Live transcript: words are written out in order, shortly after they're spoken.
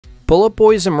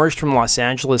BulletBoys emerged from Los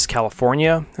Angeles,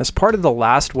 California as part of the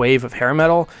last wave of hair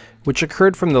metal, which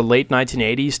occurred from the late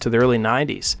 1980s to the early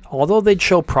 90s. Although they'd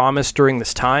show promise during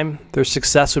this time, their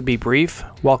success would be brief,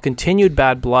 while continued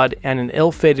bad blood and an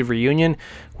ill-fated reunion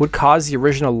would cause the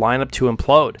original lineup to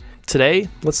implode. Today,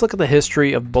 let's look at the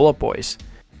history of BulletBoys.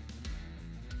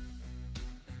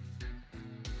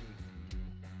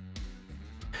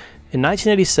 In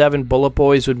 1987,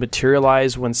 BulletBoys would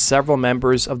materialize when several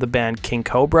members of the band King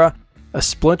Kobra, a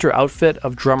splinter outfit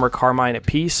of drummer Carmine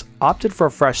Apeace, opted for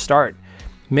a fresh start.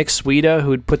 Mick Sweda,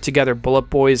 who had put together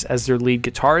BulletBoys as their lead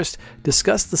guitarist,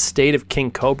 discussed the state of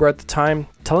King Kobra at the time,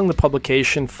 telling the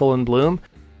publication Full in Bloom,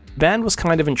 the band was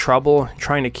kind of in trouble,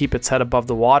 trying to keep its head above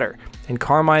the water, and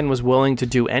Carmine was willing to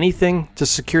do anything to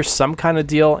secure some kind of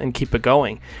deal and keep it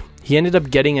going. He ended up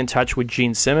getting in touch with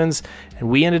Gene Simmons, and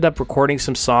we ended up recording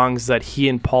some songs that he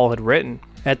and Paul had written.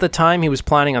 At the time, he was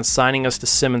planning on signing us to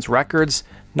Simmons Records.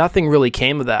 Nothing really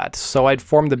came of that, so I'd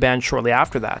formed the band shortly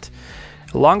after that.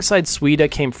 Alongside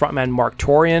Sweda came frontman Mark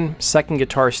Torian, second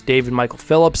guitarist David Michael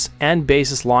Phillips, and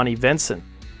bassist Lonnie Vincent.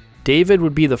 David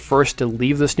would be the first to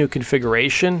leave this new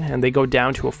configuration, and they go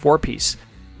down to a four-piece.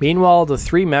 Meanwhile, the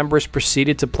three members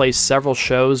proceeded to play several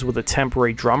shows with a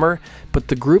temporary drummer, but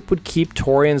the group would keep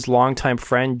Torian's longtime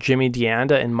friend Jimmy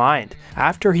DeAnda in mind,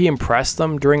 after he impressed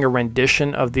them during a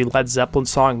rendition of the Led Zeppelin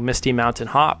song Misty Mountain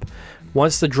Hop.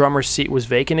 Once the drummer's seat was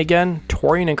vacant again,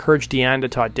 Torian encouraged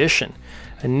DeAnda to audition.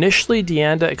 Initially,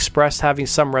 DeAnda expressed having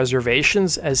some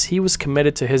reservations as he was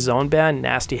committed to his own band,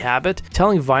 Nasty Habit,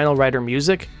 telling Vinyl Writer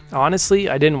Music, "Honestly,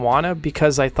 I didn't wanna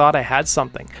because I thought I had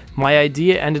something." My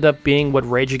idea ended up being what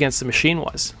Rage Against the Machine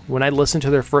was. When I listened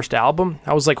to their first album,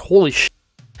 I was like, holy shit,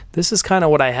 this is kind of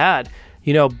what I had.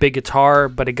 You know, big guitar,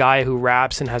 but a guy who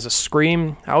raps and has a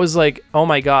scream. I was like, oh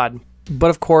my god. But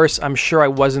of course, I'm sure I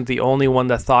wasn't the only one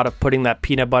that thought of putting that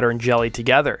peanut butter and jelly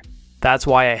together. That's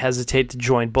why I hesitated to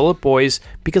join BulletBoys,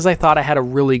 because I thought I had a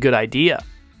really good idea.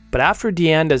 But after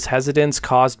DeAnda's hesitance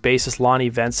caused bassist Lonnie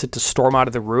Vincent to storm out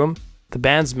of the room, the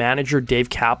band's manager Dave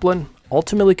Kaplan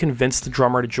ultimately convinced the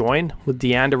drummer to join, with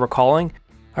DeAnda recalling,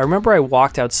 "I remember I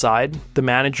walked outside, the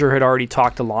manager had already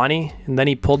talked to Lonnie, and then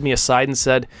he pulled me aside and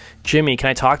said, 'Jimmy, can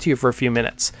I talk to you for a few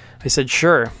minutes?' I said,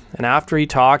 'Sure,' and after he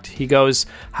talked, he goes,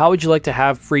 'How would you like to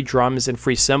have free drums and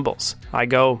free cymbals?' I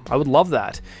go, 'I would love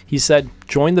that.' He said,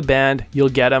 'Join the band, you'll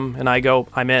get them,' and I go,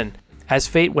 'I'm in.' As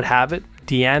fate would have it,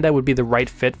 DeAnda would be the right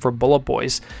fit for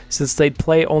BulletBoys, since they'd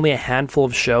play only a handful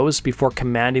of shows before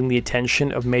commanding the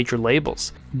attention of major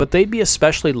labels. But they'd be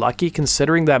especially lucky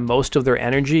considering that most of their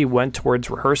energy went towards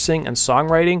rehearsing and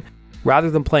songwriting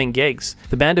rather than playing gigs.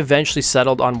 The band eventually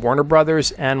settled on Warner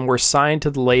Brothers and were signed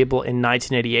to the label in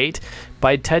 1988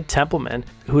 by Ted Templeman,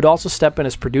 who would also step in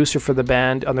as producer for the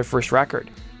band on their first record.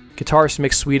 Guitarist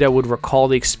Mick Sweda would recall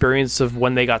the experience of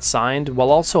when they got signed,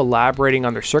 while also elaborating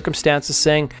on their circumstances,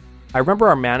 saying, "I remember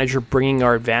our manager bringing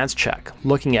our advance check,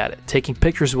 looking at it, taking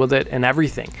pictures with it, and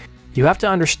everything. You have to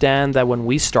understand that when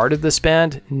we started this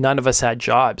band, none of us had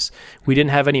jobs. We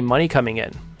didn't have any money coming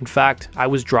in. In fact, I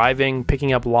was driving,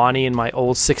 picking up Lonnie in my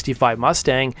old 65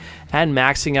 Mustang, and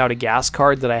maxing out a gas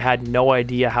card that I had no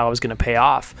idea how I was going to pay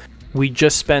off. We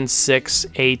just spent 6,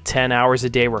 8, 10 hours a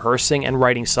day rehearsing and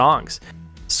writing songs."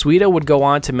 Sweda would go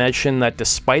on to mention that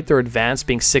despite their advance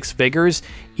being 6 figures,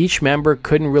 each member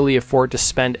couldn't really afford to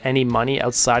spend any money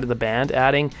outside of the band,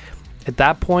 adding, "At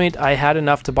that point, I had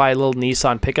enough to buy a little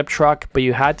Nissan pickup truck, but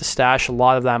you had to stash a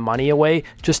lot of that money away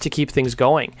just to keep things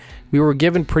going. We were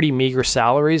given pretty meager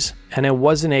salaries, and it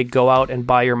wasn't a go out and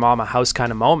buy your mom a house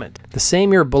kind of moment." The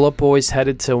same year, BulletBoys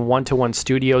headed to 121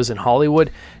 Studios in Hollywood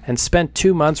and spent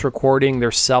 2 months recording their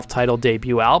self-titled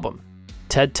debut album.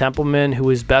 Ted Templeman, who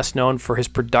is best known for his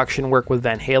production work with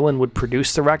Van Halen, would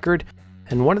produce the record,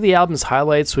 and one of the album's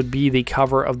highlights would be the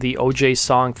cover of the OJ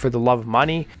song For the Love of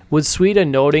Money, with Sweda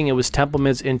noting it was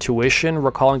Templeman's intuition,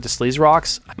 recalling to Sleaze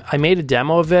Rocks, "I made a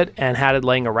demo of it and had it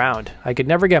laying around. I could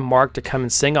never get Mark to come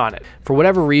and sing on it. For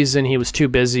whatever reason, he was too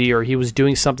busy or he was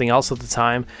doing something else at the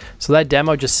time, so that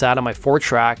demo just sat on my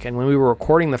 4-track, and when we were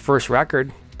recording the first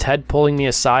record, Ted pulling me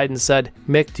aside and said,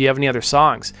 'Mick, do you have any other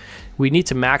songs? We need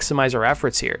to maximize our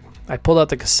efforts here.' I pulled out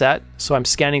the cassette, so I'm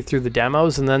scanning through the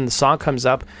demos, and then the song comes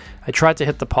up. I tried to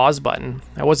hit the pause button.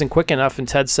 I wasn't quick enough, and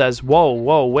Ted says,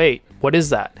 'Whoa, wait, what is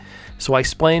that?' So I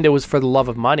explained it was For the Love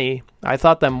of Money. I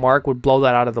thought that Mark would blow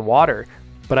that out of the water,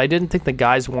 but I didn't think the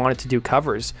guys wanted to do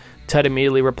covers. Ted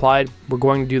immediately replied, 'We're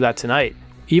going to do that tonight.'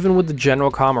 Even with the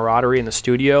general camaraderie in the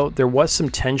studio, there was some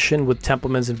tension with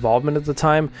Templeman's involvement at the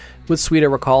time, with Sweda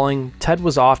recalling, Ted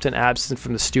was often absent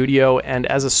from the studio, and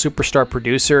as a superstar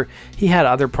producer, he had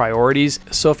other priorities,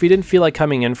 so if he didn't feel like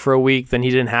coming in for a week, then he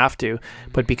didn't have to.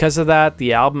 But because of that,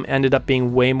 the album ended up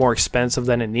being way more expensive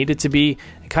than it needed to be,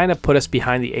 and kind of put us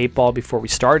behind the 8 ball before we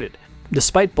started.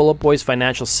 Despite BulletBoys'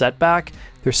 financial setback,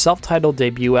 their self-titled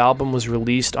debut album was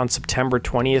released on September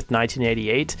 20th,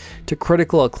 1988, to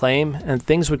critical acclaim, and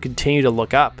things would continue to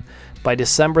look up. By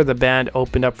December, the band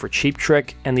opened up for Cheap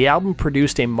Trick, and the album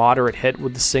produced a moderate hit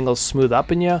with the single Smooth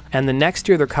Uppin' Ya, and the next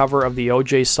year their cover of the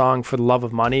OJ song For the Love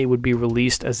of Money would be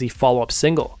released as the follow-up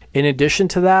single. In addition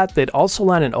to that, they'd also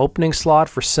land an opening slot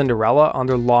for Cinderella on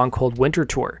their Long Cold Winter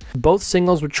tour. Both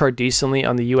singles would chart decently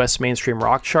on the US mainstream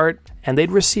rock chart, and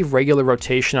they'd receive regular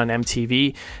rotation on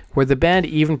MTV, where the band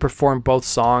even performed both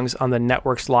songs on the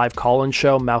network's live call-in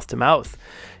show Mouth to Mouth.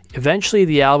 Eventually,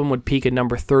 the album would peak at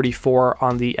number 34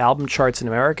 on the album charts in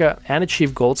America and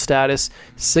achieve gold status,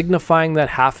 signifying that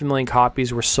 500,000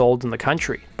 copies were sold in the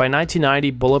country. By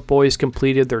 1990, BulletBoys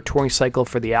completed their touring cycle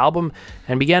for the album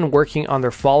and began working on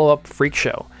their follow-up, Freak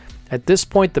Show. At this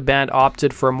point, the band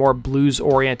opted for a more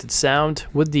blues-oriented sound,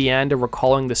 with Deanda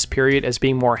recalling this period as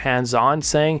being more hands-on,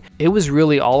 saying, "It was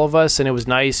really all of us, and it was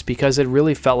nice because it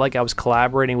really felt like I was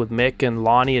collaborating with Mick and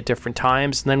Lonnie at different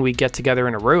times, and then we'd get together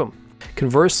in a room."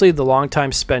 Conversely, the long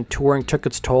time spent touring took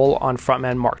its toll on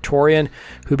frontman Mark Torian,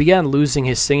 who began losing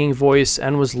his singing voice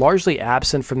and was largely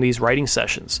absent from these writing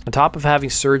sessions. On top of having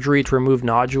surgery to remove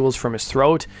nodules from his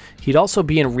throat, he'd also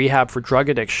be in rehab for drug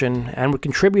addiction and would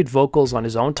contribute vocals on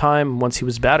his own time once he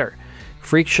was better.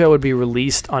 Freak Show would be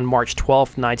released on March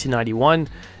 12, 1991,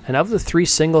 and of the 3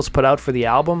 singles put out for the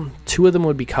album, 2 of them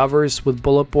would be covers, with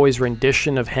BulletBoys'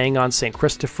 rendition of Hang On St.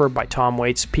 Christopher by Tom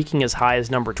Waits peaking as high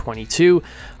as number 22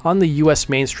 on the US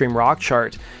mainstream rock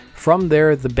chart. From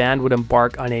there, the band would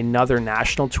embark on another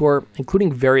national tour,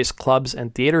 including various clubs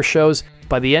and theater shows.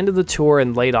 By the end of the tour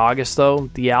in late August, though,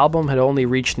 the album had only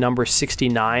reached number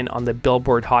 69 on the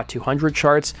Billboard Hot 200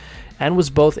 charts and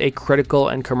was both a critical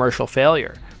and commercial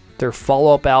failure. Their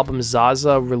follow-up album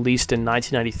Zaza, released in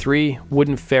 1993,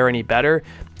 wouldn't fare any better,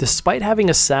 despite having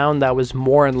a sound that was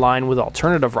more in line with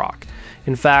alternative rock.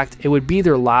 In fact, it would be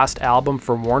their last album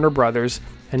for Warner Brothers,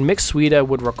 and Mick Sweda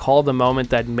would recall the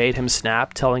moment that made him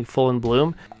snap, telling Full in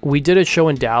Bloom, "We did a show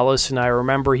in Dallas, and I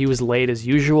remember he was late as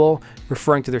usual,"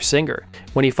 referring to their singer.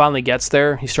 When he finally gets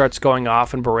there, he starts going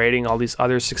off and berating all these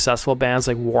other successful bands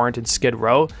like Warrant and Skid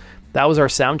Row. That was our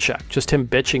sound check, just him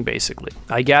bitching basically.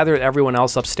 I gathered everyone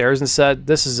else upstairs and said,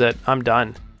 "This is it, I'm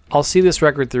done. I'll see this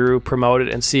record through, promote it,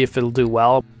 and see if it'll do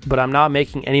well, but I'm not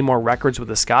making any more records with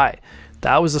this guy."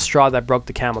 That was the straw that broke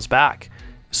the camel's back.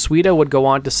 Sweda would go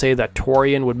on to say that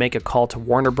Torian would make a call to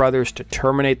Warner Brothers to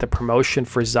terminate the promotion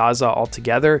for Zaza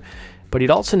altogether, but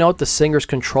he'd also note the singer's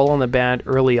control on the band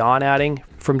early on, adding,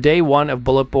 "From day one of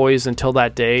BulletBoys until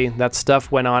that day, that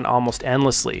stuff went on almost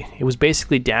endlessly. It was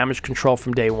basically damage control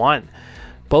from day one."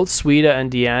 Both Sweda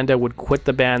and Deanda would quit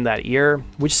the band that year,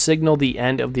 which signaled the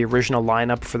end of the original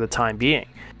lineup for the time being.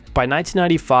 By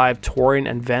 1995, Torian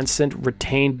and Vincent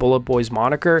retained BulletBoys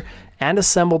moniker and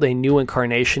assembled a new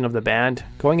incarnation of the band,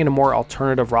 going in a more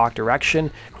alternative rock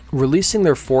direction, releasing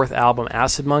their 4th album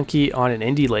Acid Monkey on an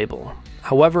indie label.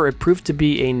 However, it proved to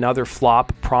be another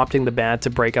flop, prompting the band to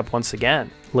break up once again.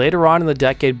 Later on in the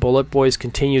decade, BulletBoys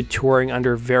continued touring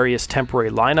under various temporary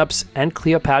lineups, and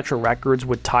Cleopatra Records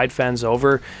would tide fans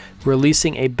over,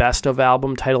 releasing a best-of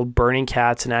album titled Burning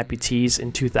Cats and Amputees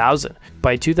in 2000.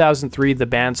 By 2003, the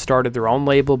band started their own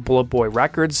label, BulletBoy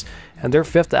Records, and their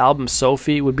 5th album,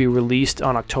 Sophie, would be released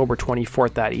on October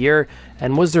 24th that year,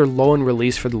 and was their lone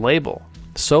release for the label.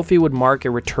 Sophie would mark a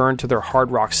return to their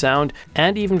hard rock sound,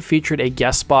 and even featured a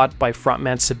guest spot by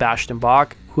frontman Sebastian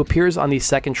Bach, who appears on the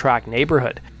 2nd track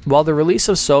Neighborhood. While the release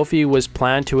of Sophie was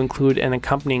planned to include an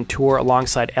accompanying tour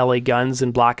alongside LA Guns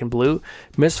in Black and Blue,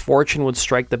 misfortune would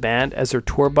strike the band as their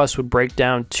tour bus would break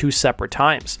down 2 separate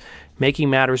times. Making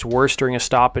matters worse, during a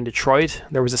stop in Detroit,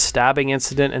 there was a stabbing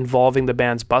incident involving the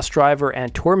band's bus driver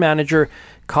and tour manager,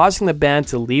 causing the band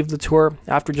to leave the tour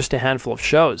after just a handful of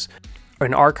shows.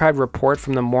 An archived report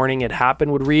from the morning it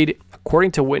happened would read,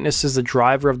 "According to witnesses, the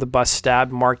driver of the bus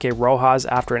stabbed Mark A. Rojas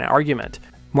after an argument."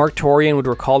 Mark Torian would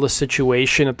recall the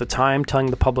situation at the time, telling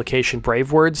the publication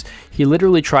brave words, "He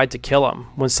literally tried to kill him.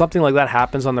 When something like that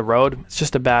happens on the road, it's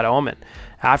just a bad omen."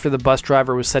 After the bus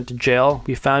driver was sent to jail,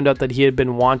 we found out that he had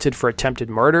been wanted for attempted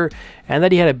murder and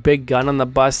that he had a big gun on the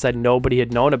bus that nobody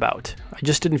had known about. I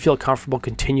just didn't feel comfortable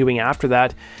continuing after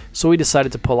that, so we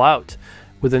decided to pull out.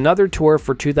 With another tour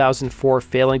for 2004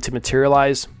 failing to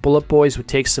materialize, BulletBoys would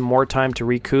take some more time to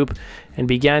recoup and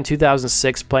began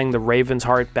 2006 playing the Raven's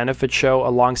Heart benefit show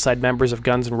alongside members of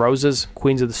Guns N' Roses,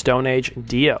 Queens of the Stone Age, and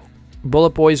Dio.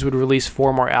 BulletBoys would release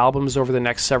 4 more albums over the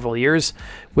next several years,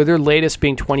 with their latest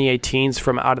being 2018's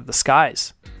From Out of the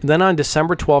Skies. Then on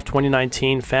December 12,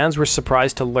 2019, fans were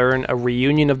surprised to learn a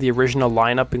reunion of the original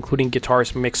lineup, including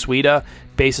guitarist Mick Sweda,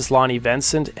 bassist Lonnie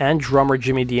Vincent, and drummer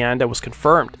Jimmy DeAnda, was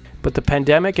confirmed. But the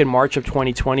pandemic in March of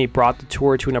 2020 brought the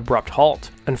tour to an abrupt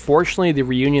halt. Unfortunately, the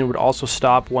reunion would also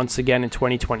stop once again in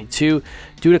 2022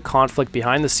 due to conflict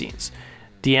behind the scenes.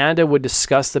 DeAnda would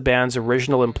discuss the band's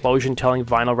original implosion telling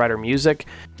Vinyl Writer Music.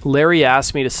 Larry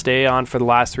asked me to stay on for the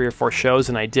last 3 or 4 shows,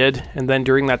 and I did, and then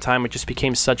during that time it just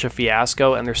became such a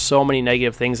fiasco, and there's so many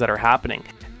negative things that are happening.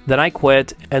 Then I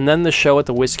quit, and then the show at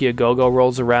the Whiskey A Go Go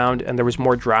rolls around, and there was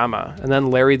more drama. And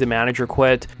then Larry, the manager,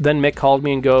 quit. Then Mick called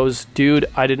me and goes, "Dude,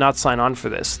 I did not sign on for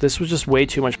this. This was just way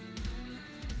too much."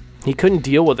 He couldn't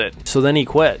deal with it, so then he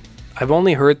quit. I've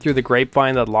only heard through the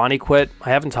grapevine that Lonnie quit. I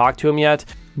haven't talked to him yet,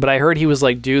 but I heard he was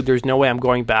like, "Dude, there's no way I'm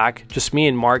going back. Just me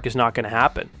and Mark is not going to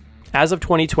happen." As of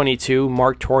 2022,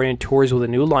 Mark Torian tours with a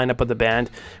new lineup of the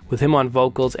band, with him on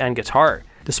vocals and guitar.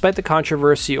 Despite the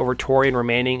controversy over Torian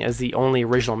remaining as the only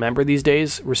original member these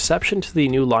days, reception to the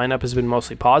new lineup has been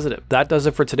mostly positive. That does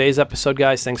it for today's episode,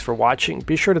 guys. Thanks for watching.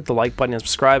 Be sure to hit the like button and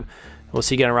subscribe. We'll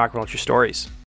see you again in Rock and Roll Your Stories.